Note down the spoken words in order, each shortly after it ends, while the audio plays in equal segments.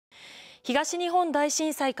東日本大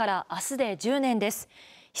震災から明日で10年です。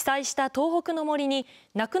被災した東北の森に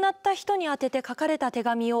亡くなった人に宛てて書かれた手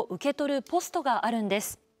紙を受け取るポストがあるんで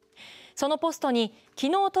す。そのポストに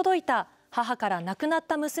昨日届いた母から亡くなっ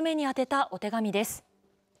た娘に宛てたお手紙です。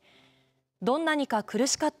どんなにか苦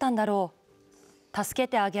しかったんだろう。助け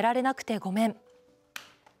てあげられなくてごめん。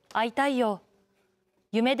会いたいよ。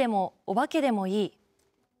夢でもお化けでもいい。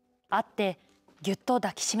会ってぎゅっと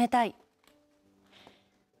抱きしめたい。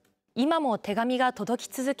今も手紙が届き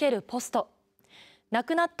続けるポスト。亡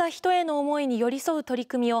くなった人への思いに寄り添う取り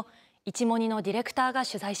組みをイチモニのディレクターが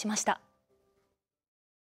取材しました。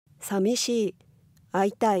寂しい、会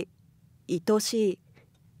いたい、愛しい、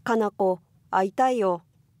かな子、会いたいよ。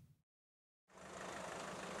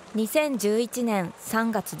2011年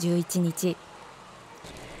3月11日、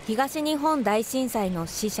東日本大震災の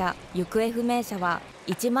死者・行方不明者は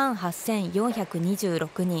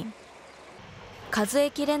18,426人。数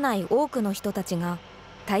えきれない多くの人たちが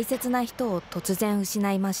大切な人を突然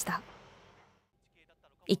失いました。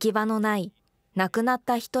行き場のない亡くなっ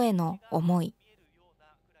た人への思い。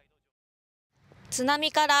津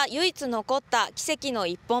波から唯一残った奇跡の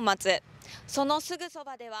一本松。そのすぐそ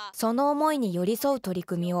ばでは、その思いに寄り添う取り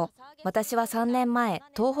組みを私は3年前、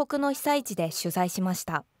東北の被災地で取材しまし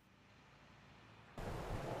た。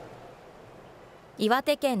岩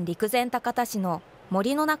手県陸前高田市の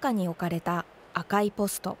森の中に置かれた赤いポ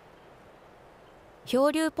スト。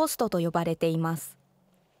漂流ポストと呼ばれています。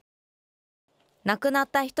亡くなっ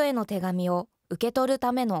た人への手紙を受け取る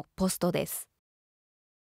ためのポストです。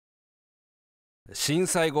震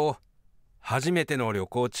災後、初めての旅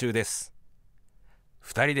行中です。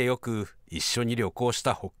2人でよく一緒に旅行し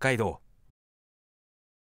た北海道。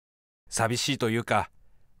寂しいというか、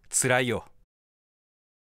辛いよ。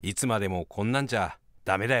いつまでもこんなんじゃ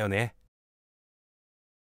ダメだよね。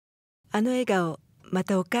あの笑顔、ま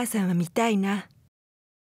たお母さんは見たいな。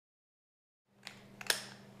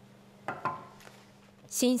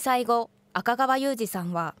震災後、赤川裕二さ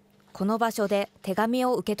んはこの場所で手紙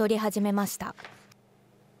を受け取り始めました。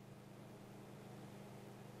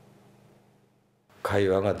会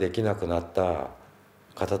話ができなくなった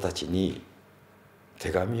方たちに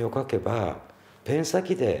手紙を書けばペン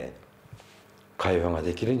先で会話が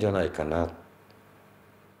できるんじゃないかな。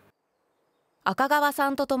赤川さ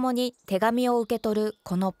んと共に手紙を受け取る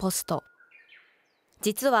このポスト。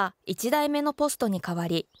実は1代目のポストに代わ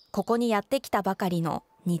り、ここにやってきたばかりの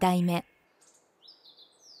2代目。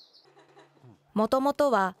もとも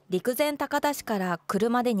とは陸前高田市から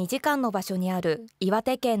車で2時間の場所にある岩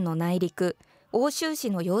手県の内陸、奥州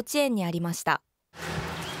市の幼稚園にありました。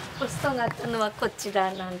ポストがあったのはこち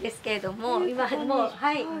らなんですけれども、今もう、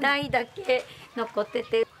台だけ残って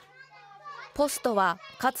て。ポストは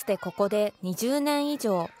かつてここで20年以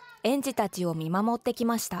上園児たちを見守ってき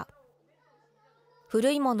ました。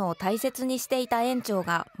古いものを大切にしていた園長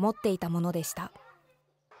が持っていたものでした。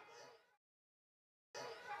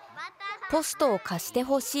ポストを貸して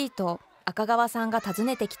ほしいと赤川さんが訪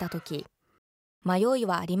ねてきたとき、迷い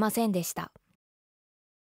はありませんでした。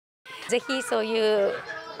ぜひそういう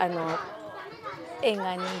映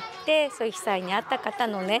画に行ってそういう被災に遭った方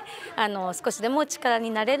のね少しでも力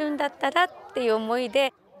になれるんだったらっていう思い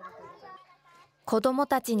で。子ども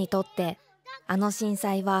たちにとってあの震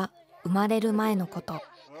災は生まれる前のこと。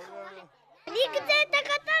陸前高田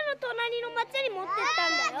の隣の町に持ってった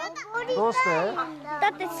んだよ。どうして？だ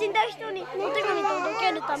って死んだ人にお手紙届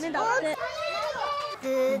けるためだって。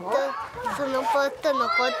ずっとそのポスト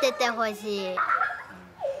残っててほしい。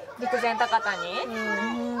陸前高田に、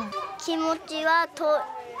気持ちは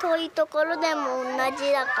遠いところでも同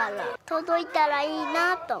じだから届いたらいい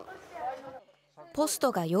なと。ポス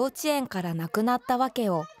トが幼稚園からなくなったわ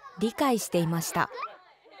けを理解していました。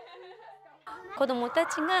子どもた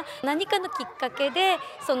ちが何かのきっかけで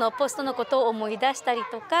そのポストのことを思い出したり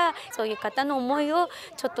とか、そういう方の思いを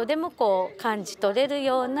ちょっとでも感じ取れる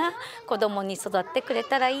ような子どもに育ってくれ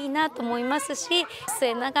たらいいなと思いますし、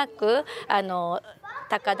末永く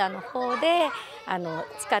高田の方で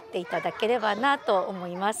使っていただければなと思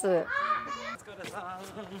います。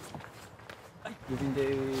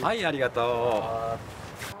はい、ありがと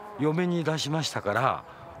う。嫁に出しましたから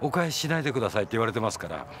お返ししないでくださいって言われてますか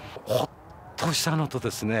ら、ほっとしたのとで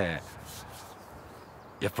すね、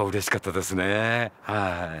やっぱ嬉しかったですね。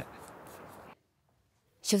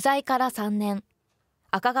取材から3年、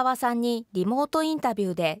赤川さんにリモートインタビ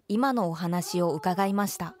ューで今のお話を伺いま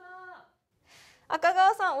した。赤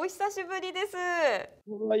川さん、お久しぶりです。は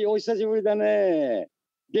い、お久しぶりだね。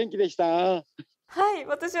元気でした？はい、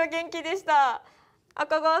私は元気でした。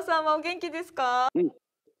赤川さんはお元気ですか？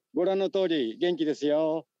ご覧の通り元気です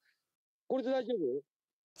よ。これで大丈夫？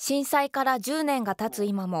震災から10年が経つ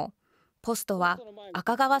今も、ポストは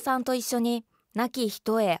赤川さんと一緒に亡き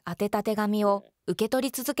人へ宛てた手紙を受け取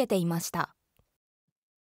り続けていました。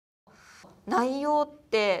内容っ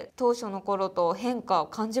て当初の頃と変化を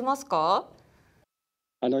感じますか？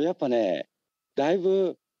やっぱね、だい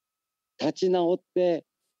ぶ立ち直って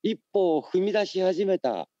一歩を踏み出し始め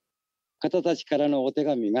た方たちからのお手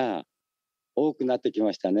紙が多くなってき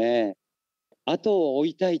ましたね。後を追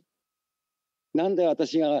いたい。なんで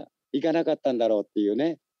私が行かなかったんだろうっていう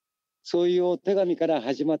ね、そういうお手紙から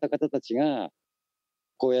始まった方たちが、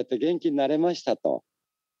こうやって元気になれましたと、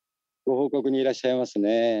ご報告にいらっしゃいます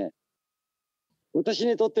ね。私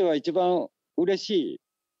にとっては一番嬉しい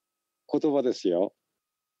言葉ですよ。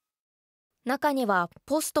中には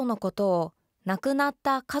ポストのことを亡くなっ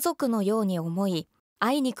た家族のように思い、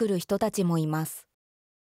会いに来る人たちもいます。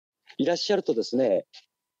いらっしゃるとですね、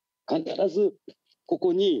必ずこ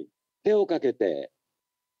こに手をかけて、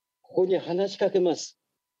ここに話しかけます。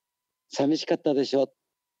寂しかったでしょ。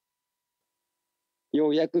よ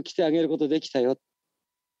うやく来てあげることできたよ。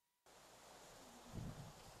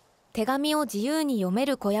手紙を自由に読め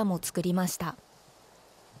る小屋も作りました。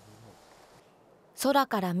空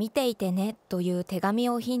から見ていてねという手紙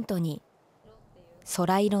をヒントに、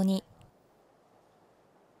空色に。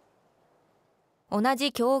同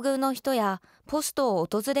じ境遇の人やポストを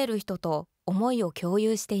訪れる人と思いを共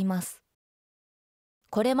有しています。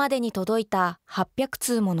これまでに届いた800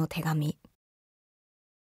通もの手紙。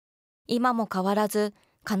今も変わらず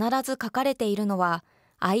必ず書かれているのは、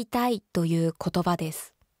会いたいという言葉で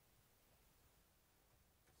す。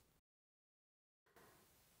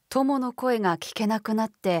友の声が聞けなくな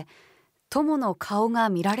って、友の顔が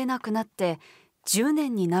見られなくなって10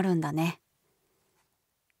年になるんだね。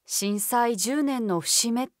震災10年の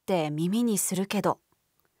節目って耳にするけど、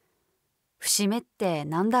節目って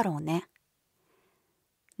なんだろうね。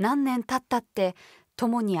何年経ったって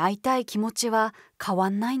友に会いたい気持ちは変わ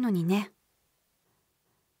んないのにね。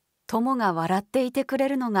友が笑っていてくれ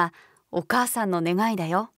るのがお母さんの願いだ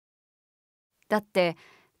よ。だって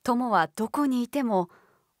友はどこにいても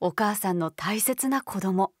お母さんの大切な子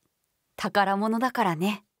供、宝物だから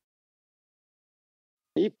ね。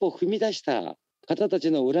一歩踏み出した方たち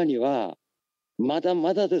の裏には、まだ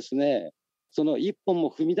まだですね、その一歩も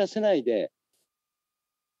踏み出せないで、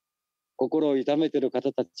心を痛めている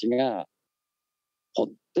方たちが、本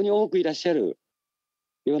当に多くいらっしゃる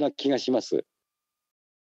ような気がします。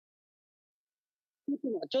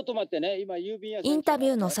ちょっと待ってね、今郵便屋さん。インタビ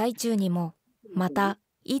ューの最中にも、また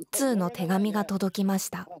一通の手紙が届きまし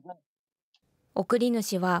た。送り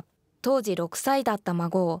主は当時6歳だった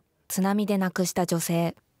孫を津波で亡くした女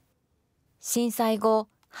性。震災後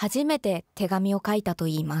初めて手紙を書いたと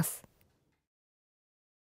いいます。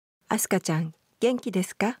あすかちゃん、元気で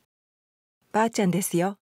すか？ばあちゃんです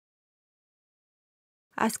よ。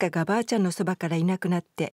あすかがばあちゃんのそばからいなくなっ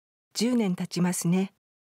て10年経ちますね。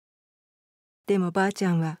でもばあち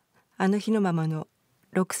ゃんはあの日のままの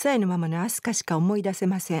6歳のままのあすかしか思い出せ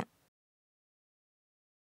ません。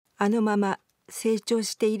あのまま成長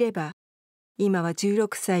していれば、今は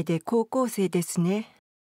16歳で高校生ですね。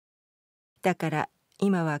だから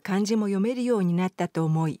今は漢字も読めるようになったと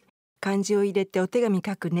思い、漢字を入れてお手紙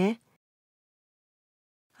書くね。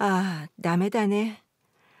ああ、ダメだね。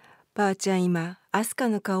ばあちゃん今、あすか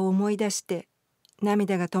の顔を思い出して、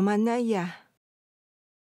涙が止まんないや。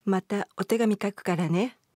またお手紙書くから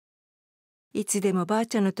ね。いつでもばあ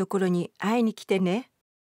ちゃんのところに会いに来てね。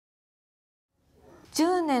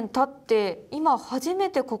10年経って今初め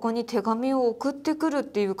てここに手紙を送ってくるっ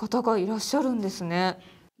ていう方がいらっしゃるんですね。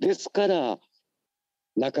ですから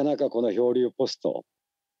なかなかこの漂流ポスト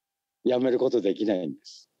やめることできないんで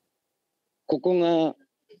す。ここが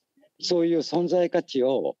そういう存在価値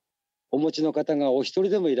をお持ちの方がお一人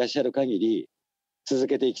でもいらっしゃる限り続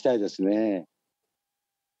けていきたいですね。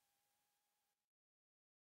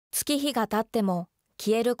月日が経っても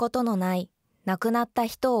消えることのない亡くなった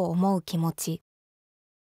人を思う気持ち。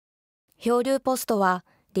漂流ポストは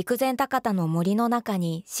陸前高田の森の中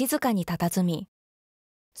に静かに佇み、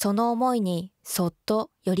その思いにそっ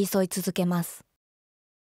と寄り添い続けます。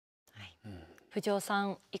藤尾さ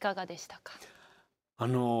ん、いかがでしたか？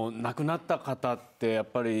亡くなった方ってやっ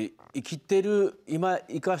ぱり生きてる、今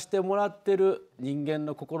生かしてもらってる人間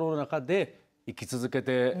の心の中で生き続け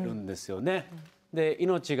てるんですよね。で、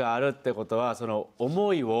命があるってことはその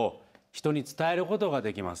思いを人に伝えることが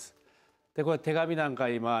できます。で、これ手紙なんか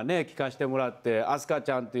今ね聞かせてもらって、あすか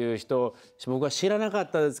ちゃんっていう人僕は知らなかっ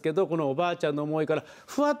たですけど、このおばあちゃんの思いから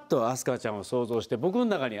ふわっとあすかちゃんを想像して、僕の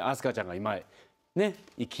中にあすかちゃんが今ね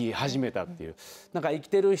生き始めたっていう、なんか生き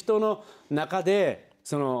てる人の中で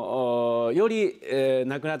より、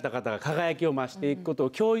亡くなった方が輝きを増していくことを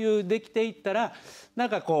共有できていったら、なん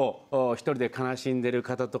かこう一人で悲しんでる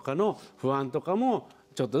方とかの不安とかも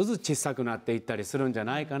ちょっとずつ小さくなっていったりするんじゃ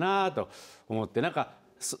ないかなと思って、なんか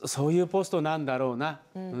そういうポストなんだろうな、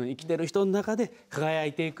生きてる人の中で輝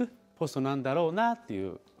いていくポストなんだろうなってい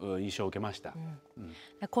う印象を受けました。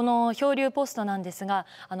この漂流ポストなんですが、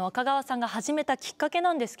赤川さんが始めたきっかけ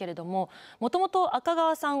なんですけれども、もともと赤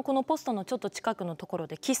川さんこのポストのちょっと近くのところ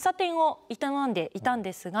で喫茶店を営んでいたん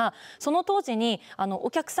ですが、その当時にお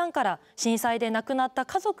客さんから震災で亡くなった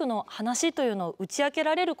家族の話というのを打ち明け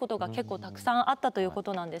られることが結構たくさんあったというこ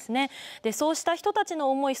となんですね。で、そうした人たちの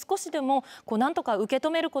思い少しでもなんとか受け止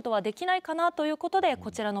めることはできないかなということで、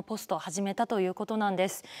こちらのポストを始めたということなんで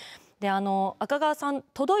す。で、赤川さん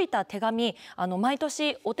届いた手紙、毎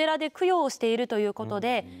年お寺で供養をしているということ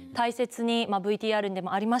で、大切に、VTR にで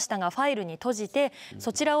もありましたがファイルに閉じて、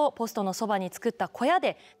そちらをポストのそばに作った小屋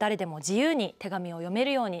で誰でも自由に手紙を読め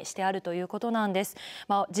るようにしてあるということなんです。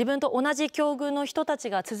自分と同じ境遇の人たち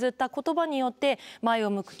が綴った言葉によって前を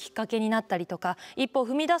向くきっかけになったりとか、一歩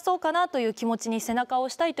踏み出そうかなという気持ちに背中を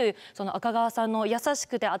押したいという、その赤川さんの優し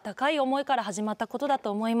くて温かい思いから始まったことだと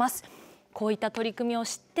思います。こういった取り組みを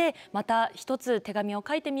知って、また一つ手紙を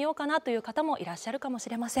書いてみようかなという方もいらっしゃるかもし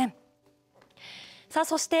れません。さあ、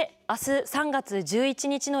そして明日3月11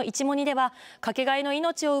日のイチモニでは、かけがえのない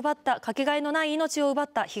命を奪っ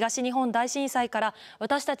た東日本大震災から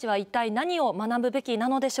私たちは一体何を学ぶべきな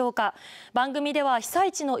のでしょうか。番組では被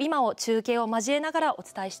災地の今を中継を交えながらお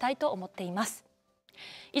伝えしたいと思っています。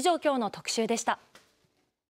以上、今日の特集でした。